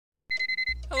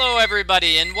Hello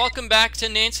everybody, and welcome back to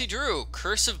Nancy Drew,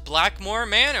 Curse of Blackmoor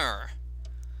Manor.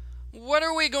 What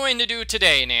are we going to do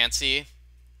today, Nancy?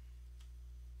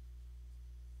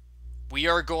 We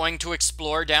are going to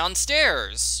explore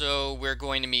downstairs, so we're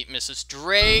going to meet Mrs.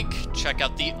 Drake, check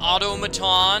out the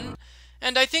automaton,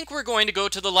 and I think we're going to go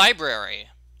to the library.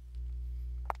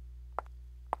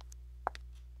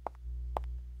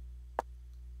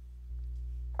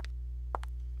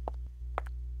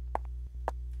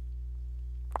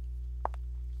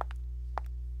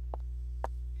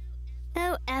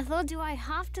 Oh, Ethel, do I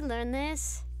have to learn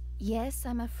this? Yes,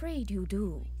 I'm afraid you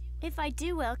do. If I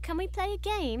do well, can we play a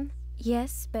game?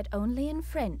 Yes, but only in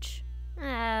French.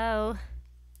 Oh.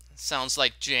 Sounds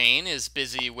like Jane is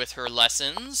busy with her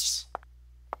lessons.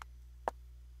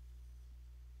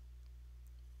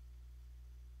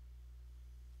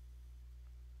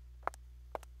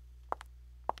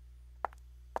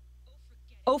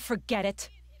 Oh, forget it.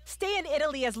 Stay in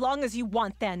Italy as long as you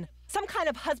want, then. Some kind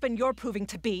of husband you're proving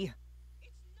to be.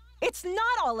 It's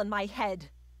not all in my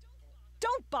head.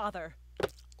 Don't bother.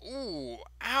 Ooh,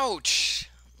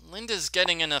 ouch. Linda's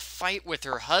getting in a fight with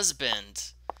her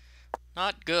husband.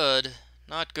 Not good.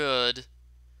 Not good.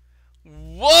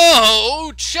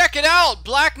 Whoa! Check it out!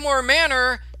 Blackmoor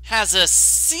Manor has a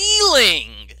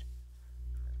ceiling!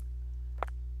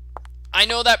 I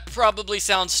know that probably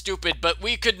sounds stupid, but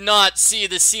we could not see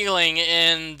the ceiling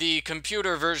in the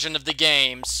computer version of the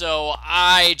game, so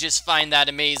I just find that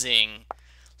amazing.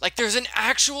 Like, there's an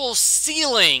actual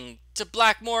ceiling to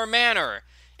Blackmoor Manor.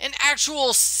 An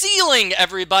actual ceiling,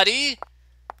 everybody!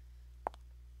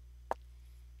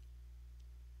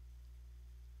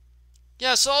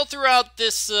 Yes, all throughout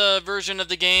this version of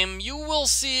the game, you will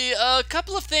see a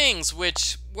couple of things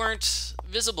which weren't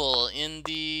visible in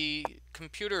the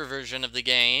computer version of the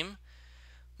game.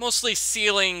 Mostly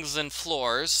ceilings and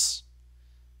floors.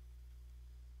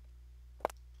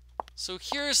 So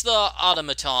here's the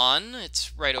automaton.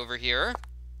 It's right over here.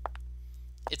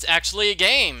 It's actually a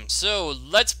game, so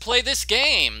let's play this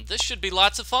game. This should be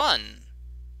lots of fun.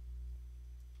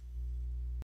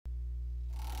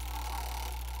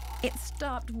 It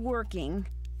stopped working.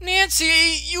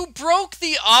 Nancy, you broke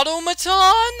the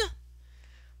automaton?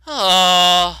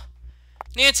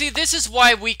 Nancy, this is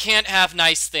why we can't have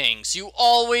nice things. You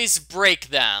always break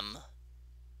them.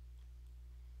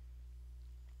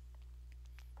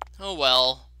 Oh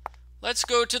well. Let's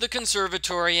go to the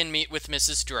conservatory and meet with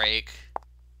Mrs. Drake.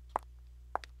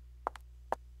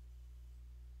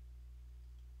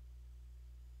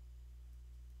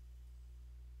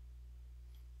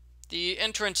 The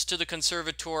entrance to the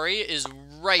conservatory is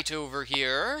right over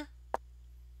here.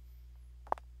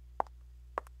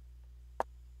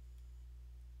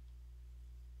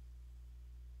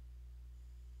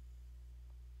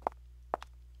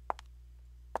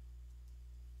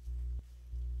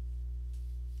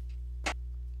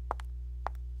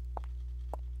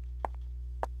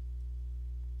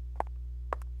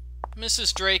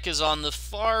 Mrs. Drake is on the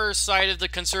far side of the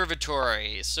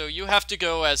conservatory, so you have to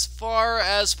go as far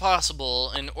as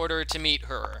possible in order to meet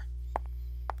her.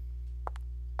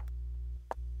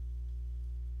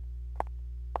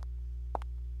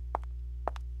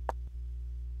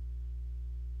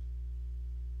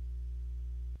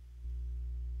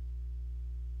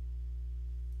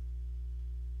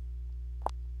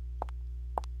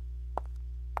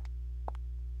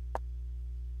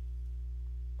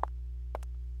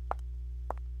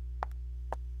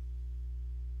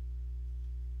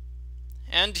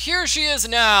 And here she is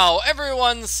now!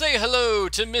 Everyone say hello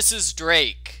to Mrs.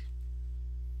 Drake!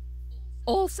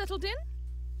 All settled in?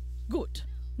 Good.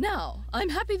 Now, I'm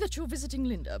happy that you're visiting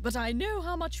Linda, but I know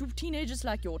how much you teenagers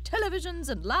like your televisions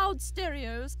and loud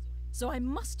stereos, so I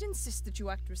must insist that you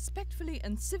act respectfully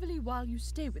and civilly while you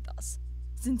stay with us.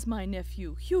 Since my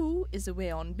nephew Hugh is away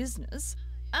on business,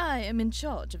 I am in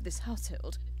charge of this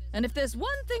household, and if there's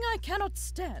one thing I cannot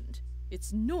stand,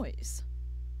 it's noise.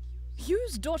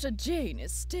 Hugh's daughter Jane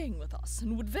is staying with us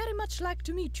and would very much like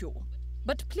to meet you.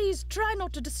 But please try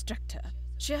not to distract her.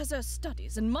 She has her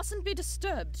studies and mustn't be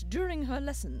disturbed during her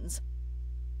lessons.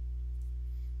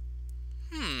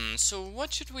 So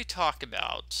what should we talk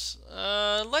about?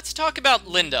 Let's talk about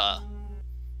Linda.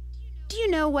 Do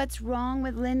you know what's wrong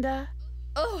with Linda?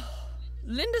 Oh,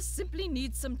 Linda simply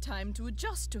needs some time to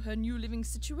adjust to her new living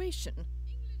situation.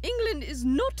 England is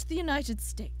not the United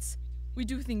States. We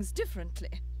do things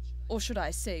differently. Or should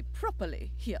I say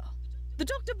properly, here. The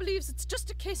doctor believes it's just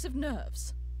a case of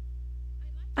nerves.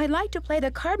 I'd like to play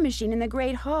the card machine in the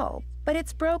Great Hall, but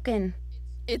it's broken.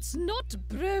 It's not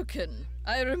broken.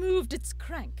 I removed its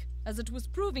crank, as it was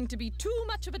proving to be too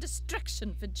much of a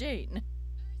distraction for Jane.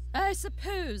 I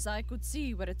suppose I could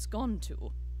see where it's gone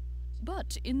to.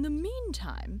 But in the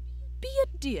meantime, be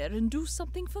a dear and do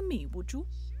something for me, would you?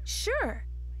 Sure.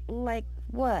 Like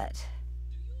what?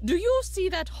 Do you see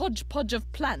that hodgepodge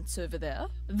of plants over there?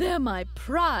 They're my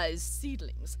prize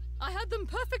seedlings. I had them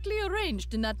perfectly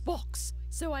arranged in that box,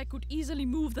 so I could easily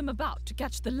move them about to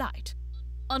catch the light.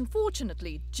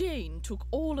 Unfortunately, Jane took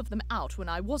all of them out when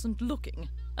I wasn't looking,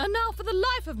 and now for the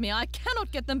life of me I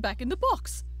cannot get them back in the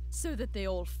box, so that they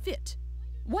all fit.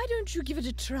 Why don't you give it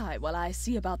a try while I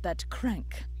see about that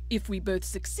crank? If we both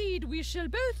succeed, we shall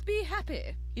both be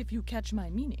happy, if you catch my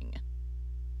meaning.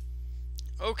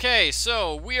 Okay,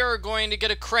 so we are going to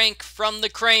get a crank from the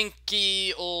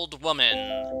cranky old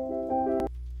woman.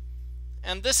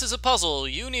 And this is a puzzle.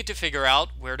 You need to figure out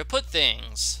where to put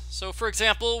things. So, for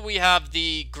example, we have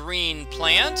the green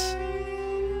plant.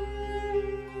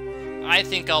 I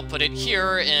think I'll put it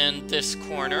here in this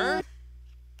corner.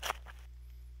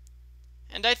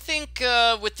 And I think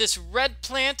with this red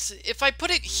plant, if I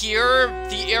put it here,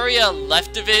 the area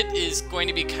left of it is going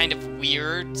to be kind of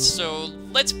weird. So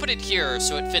let's put it here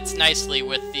so it fits nicely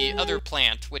with the other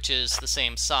plant, which is the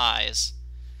same size.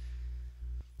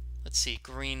 Let's see,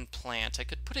 green plant. I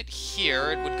could put it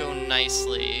here, it would go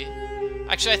nicely.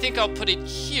 Actually, I think I'll put it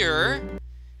here,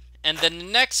 and then the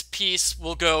next piece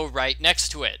will go right next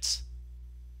to it.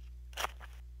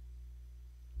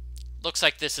 Looks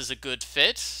like this is a good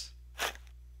fit.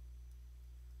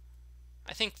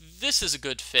 I think this is a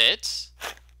good fit.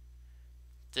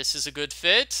 This is a good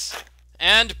fit.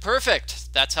 And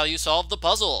perfect! That's how you solve the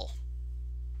puzzle.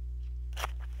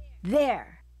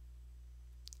 There.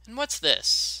 And what's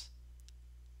this?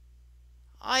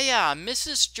 Ah yeah,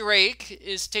 Mrs. Drake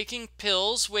is taking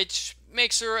pills, which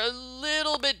makes her a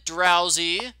little bit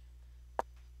drowsy.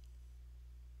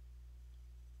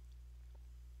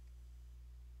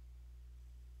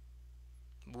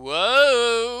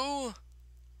 Whoa!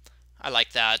 I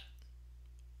like that.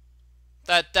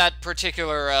 That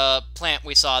particular plant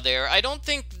we saw there. I don't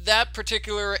think that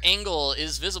particular angle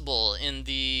is visible in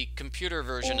the computer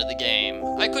version of the game.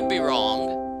 I could be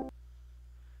wrong.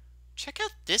 Check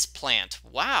out this plant.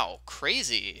 Wow,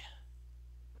 crazy.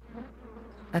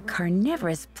 A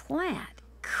carnivorous plant.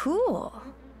 Cool.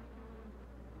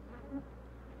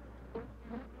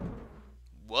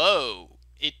 Whoa,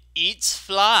 it eats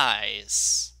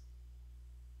flies.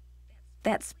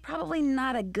 That's probably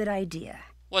not a good idea.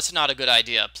 What's not a good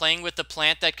idea? Playing with the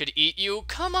plant that could eat you?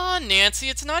 Come on, Nancy,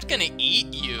 it's not gonna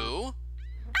eat you.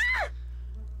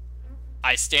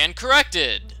 I stand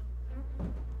corrected.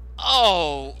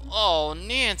 Oh,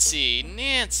 Nancy,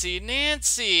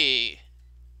 Nancy.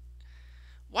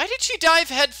 Why did she dive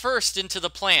headfirst into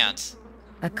the plant?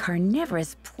 A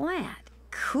carnivorous plant.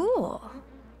 Cool.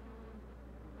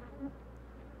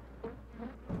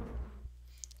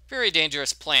 Very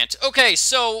dangerous plant. Okay,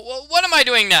 so what am I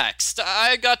doing next?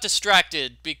 I got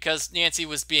distracted because Nancy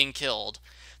was being killed.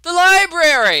 The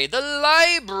library! The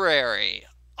library!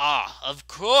 Ah, of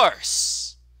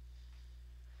course.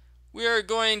 We are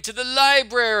going to the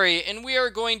library, and we are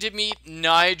going to meet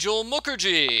Nigel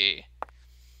Mukherjee,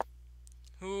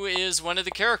 who is one of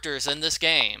the characters in this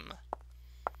game.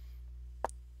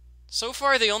 So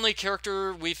far, the only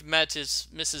character we've met is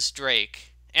Mrs.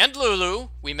 Drake. And Lulu.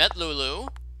 We met Lulu.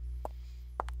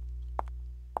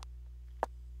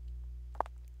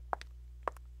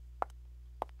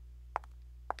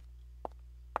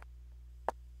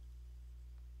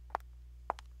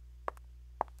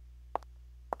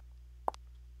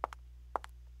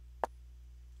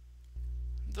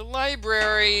 The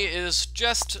library is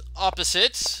just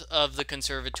opposite of the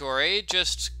conservatory.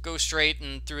 Just go straight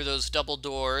and through those double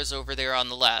doors over there on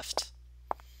the left.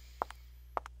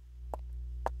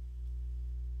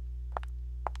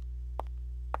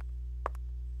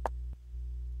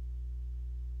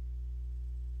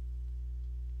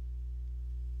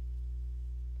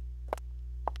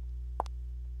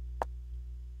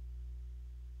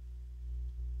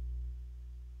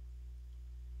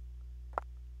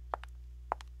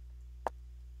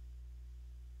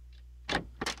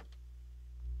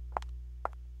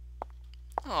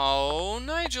 Oh,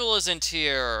 Nigel isn't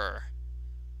here.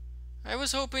 I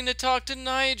was hoping to talk to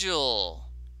Nigel.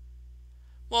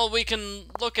 Well, we can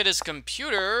look at his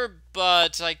computer,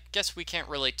 but I guess we can't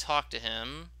really talk to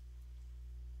him.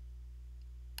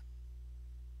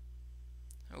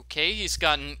 Okay, he's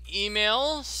got an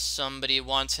email. Somebody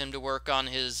wants him to work on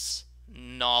his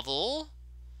novel.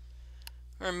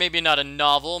 Or maybe not a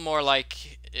novel, more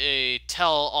like a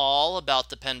tell-all about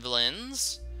the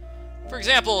Penvillins. For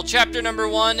example, chapter number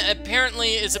 1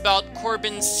 apparently is about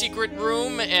Corbin's secret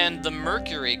room and the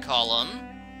Mercury column.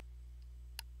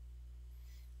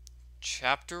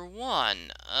 Chapter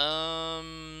 1.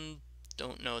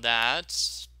 Don't know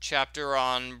that. Chapter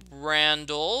on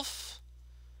Randolph.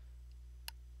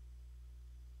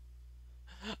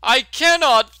 I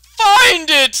cannot find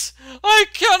it! I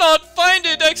cannot find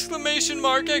it! Exclamation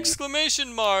mark,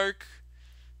 exclamation mark.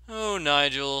 Oh,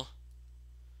 Nigel.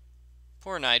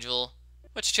 Poor Nigel.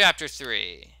 What's chapter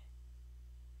 3?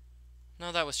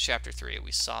 No, that was chapter 3.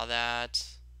 We saw that.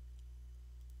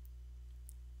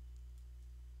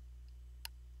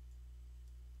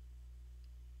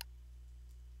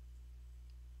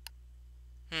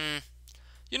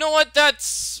 You know what?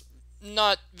 That's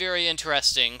not very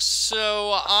interesting.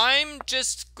 So I'm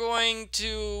just going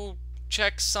to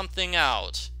check something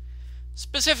out.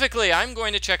 Specifically, I'm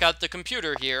going to check out the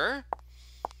computer here.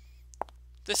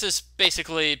 This is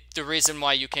basically the reason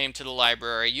why you came to the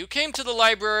library. You came to the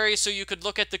library so you could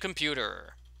look at the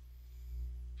computer.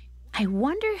 I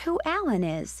wonder who Alan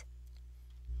is.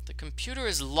 The computer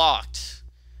is locked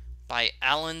by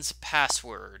Alan's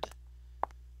password.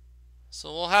 So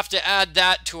we'll have to add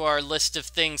that to our list of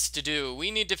things to do.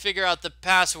 We need to figure out the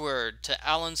password to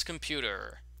Alan's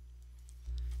computer.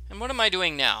 And what am I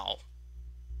doing now?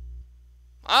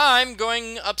 I'm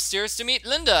going upstairs to meet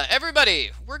Linda.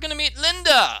 Everybody, we're gonna meet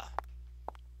Linda!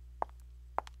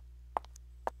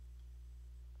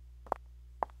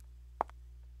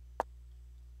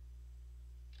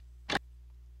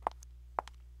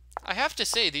 I have to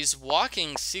say, these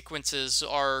walking sequences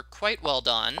are quite well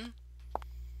done.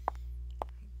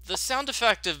 The sound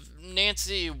effect of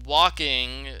Nancy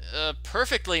walking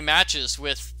perfectly matches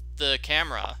with the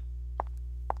camera.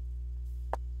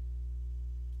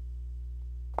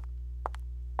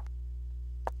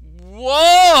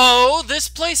 Whoa! This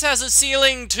place has a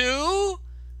ceiling too?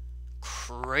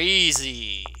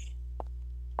 Crazy.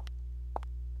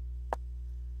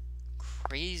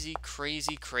 Crazy,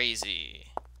 crazy, crazy.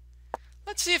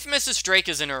 Let's see if Mrs. Drake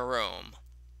is in her room.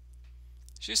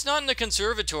 She's not in the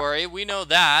conservatory, we know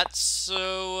that,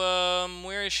 so,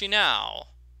 where is she now?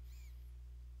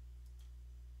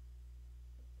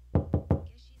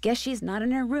 Guess she's not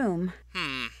in her room.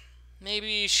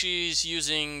 Maybe she's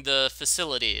using the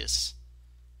facilities.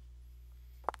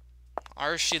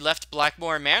 Or she left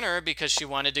Blackmoor Manor because she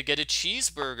wanted to get a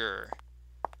cheeseburger.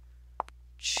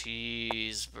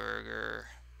 Cheeseburger.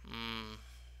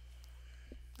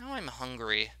 Now I'm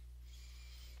hungry.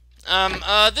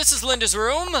 This is Linda's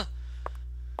room.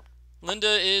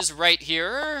 Linda is right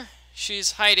here.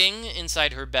 She's hiding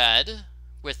inside her bed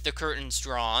with the curtains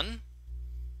drawn.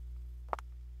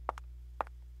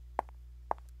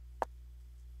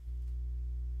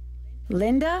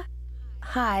 Linda?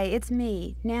 Hi, it's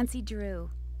me, Nancy Drew.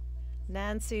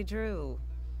 Nancy Drew,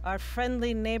 our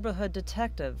friendly neighborhood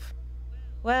detective.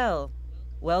 Well,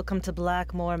 welcome to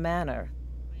Blackmoor Manor.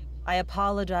 I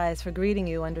apologize for greeting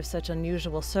you under such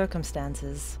unusual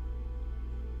circumstances.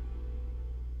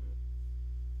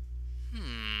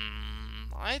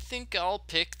 I think I'll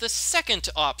pick the second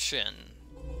option.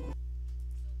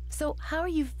 So, how are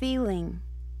you feeling?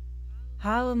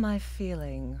 How am I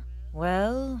feeling?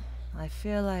 Well, I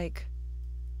feel like...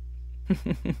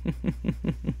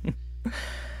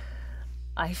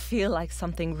 I feel like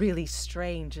something really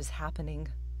strange is happening.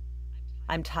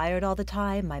 I'm tired all the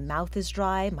time, my mouth is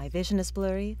dry, my vision is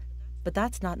blurry, but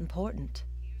that's not important.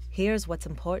 Here's what's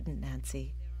important,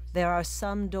 Nancy. There are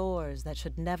some doors that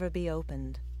should never be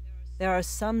opened. There are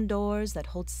some doors that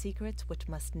hold secrets which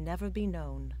must never be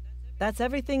known. That's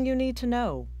everything you need to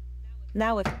know.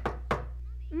 Now if...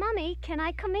 Mummy, can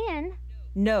I come in?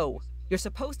 No, you're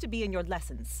supposed to be in your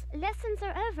lessons. Lessons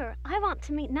are over. I want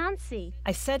to meet Nancy.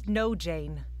 I said no,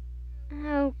 Jane.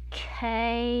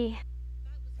 Okay.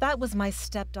 That was my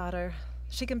stepdaughter.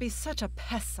 She can be such a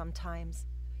pest sometimes.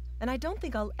 And I don't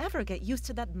think I'll ever get used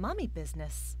to that mummy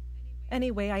business.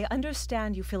 Anyway, I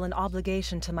understand you feel an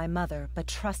obligation to my mother, but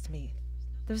trust me,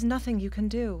 there's nothing you can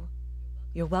do.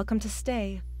 You're welcome to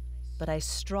stay, but I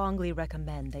strongly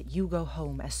recommend that you go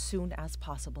home as soon as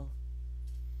possible.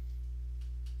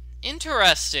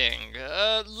 Interesting.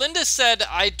 Linda said,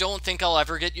 I don't think I'll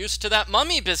ever get used to that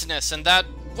mummy business, and that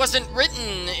wasn't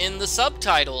written in the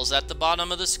subtitles at the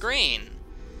bottom of the screen.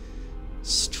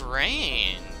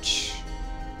 Strange.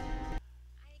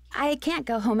 I can't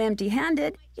go home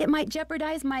empty-handed. It might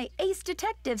jeopardize my ace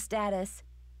detective status.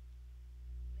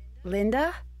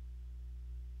 Linda?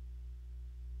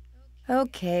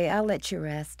 Okay, I'll let you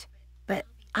rest. But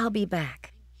I'll be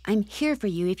back. I'm here for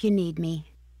you if you need me.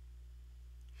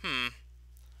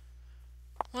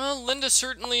 Well, Linda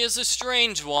certainly is a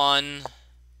strange one.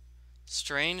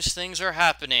 Strange things are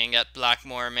happening at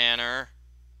Blackmoor Manor.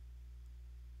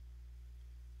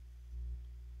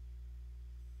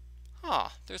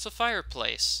 Ah, there's a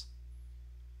fireplace.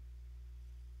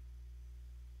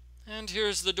 And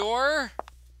here's the door.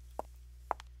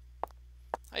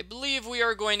 I believe we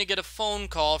are going to get a phone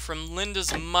call from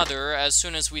Linda's mother as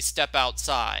soon as we step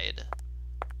outside.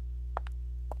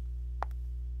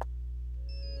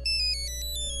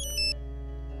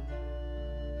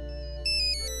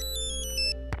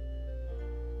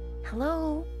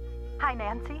 Hello? Hi,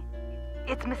 Nancy.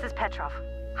 It's Mrs. Petrov.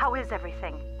 How is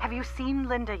everything? Have you seen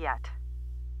Linda yet?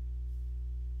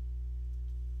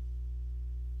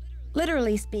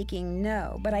 Literally speaking,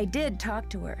 no, but I did talk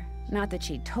to her. Not that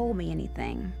she told me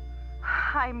anything.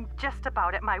 I'm just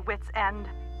about at my wit's end.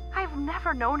 I've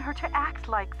never known her to act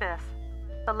like this.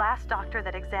 The last doctor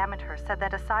that examined her said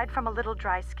that aside from a little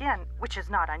dry skin, which is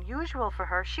not unusual for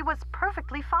her, she was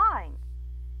perfectly fine.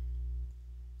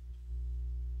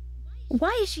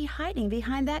 Why is she hiding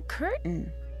behind that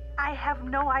curtain? I have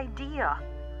no idea.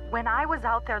 When I was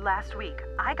out there last week,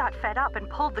 I got fed up and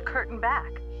pulled the curtain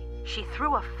back. She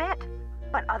threw a fit,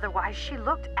 but otherwise she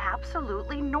looked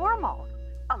absolutely normal.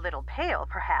 A little pale,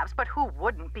 perhaps, but who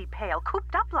wouldn't be pale,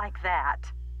 cooped up like that?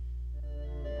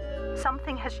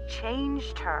 Something has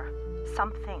changed her.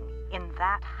 Something in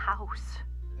that house.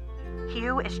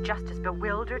 Hugh is just as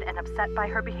bewildered and upset by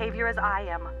her behavior as I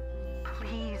am.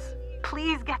 Please,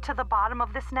 please get to the bottom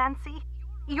of this, Nancy.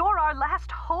 You're our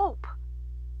last hope.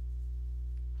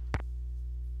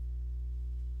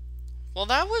 Well,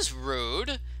 that was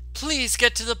rude. Please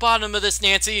get to the bottom of this,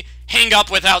 Nancy. Hang up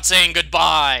without saying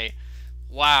goodbye.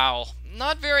 Wow,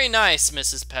 not very nice,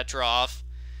 Mrs. Petrov.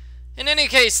 In any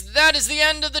case, that is the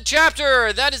end of the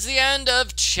chapter. That is the end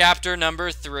of chapter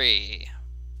number 3.